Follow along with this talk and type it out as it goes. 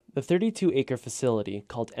The 32-acre facility,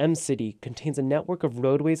 called Mcity, contains a network of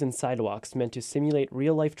roadways and sidewalks meant to simulate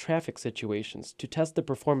real-life traffic situations to test the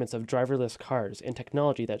performance of driverless cars and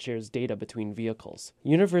technology that shares data between vehicles.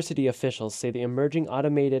 University officials say the emerging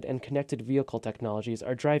automated and connected vehicle technologies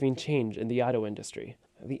are driving change in the auto industry.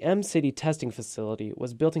 The Mcity testing facility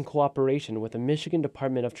was built in cooperation with the Michigan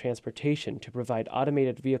Department of Transportation to provide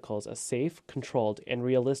automated vehicles a safe, controlled, and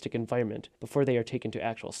realistic environment before they are taken to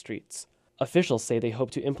actual streets. Officials say they hope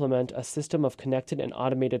to implement a system of connected and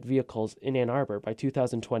automated vehicles in Ann Arbor by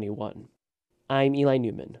 2021. I'm Eli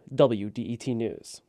Newman, WDET News.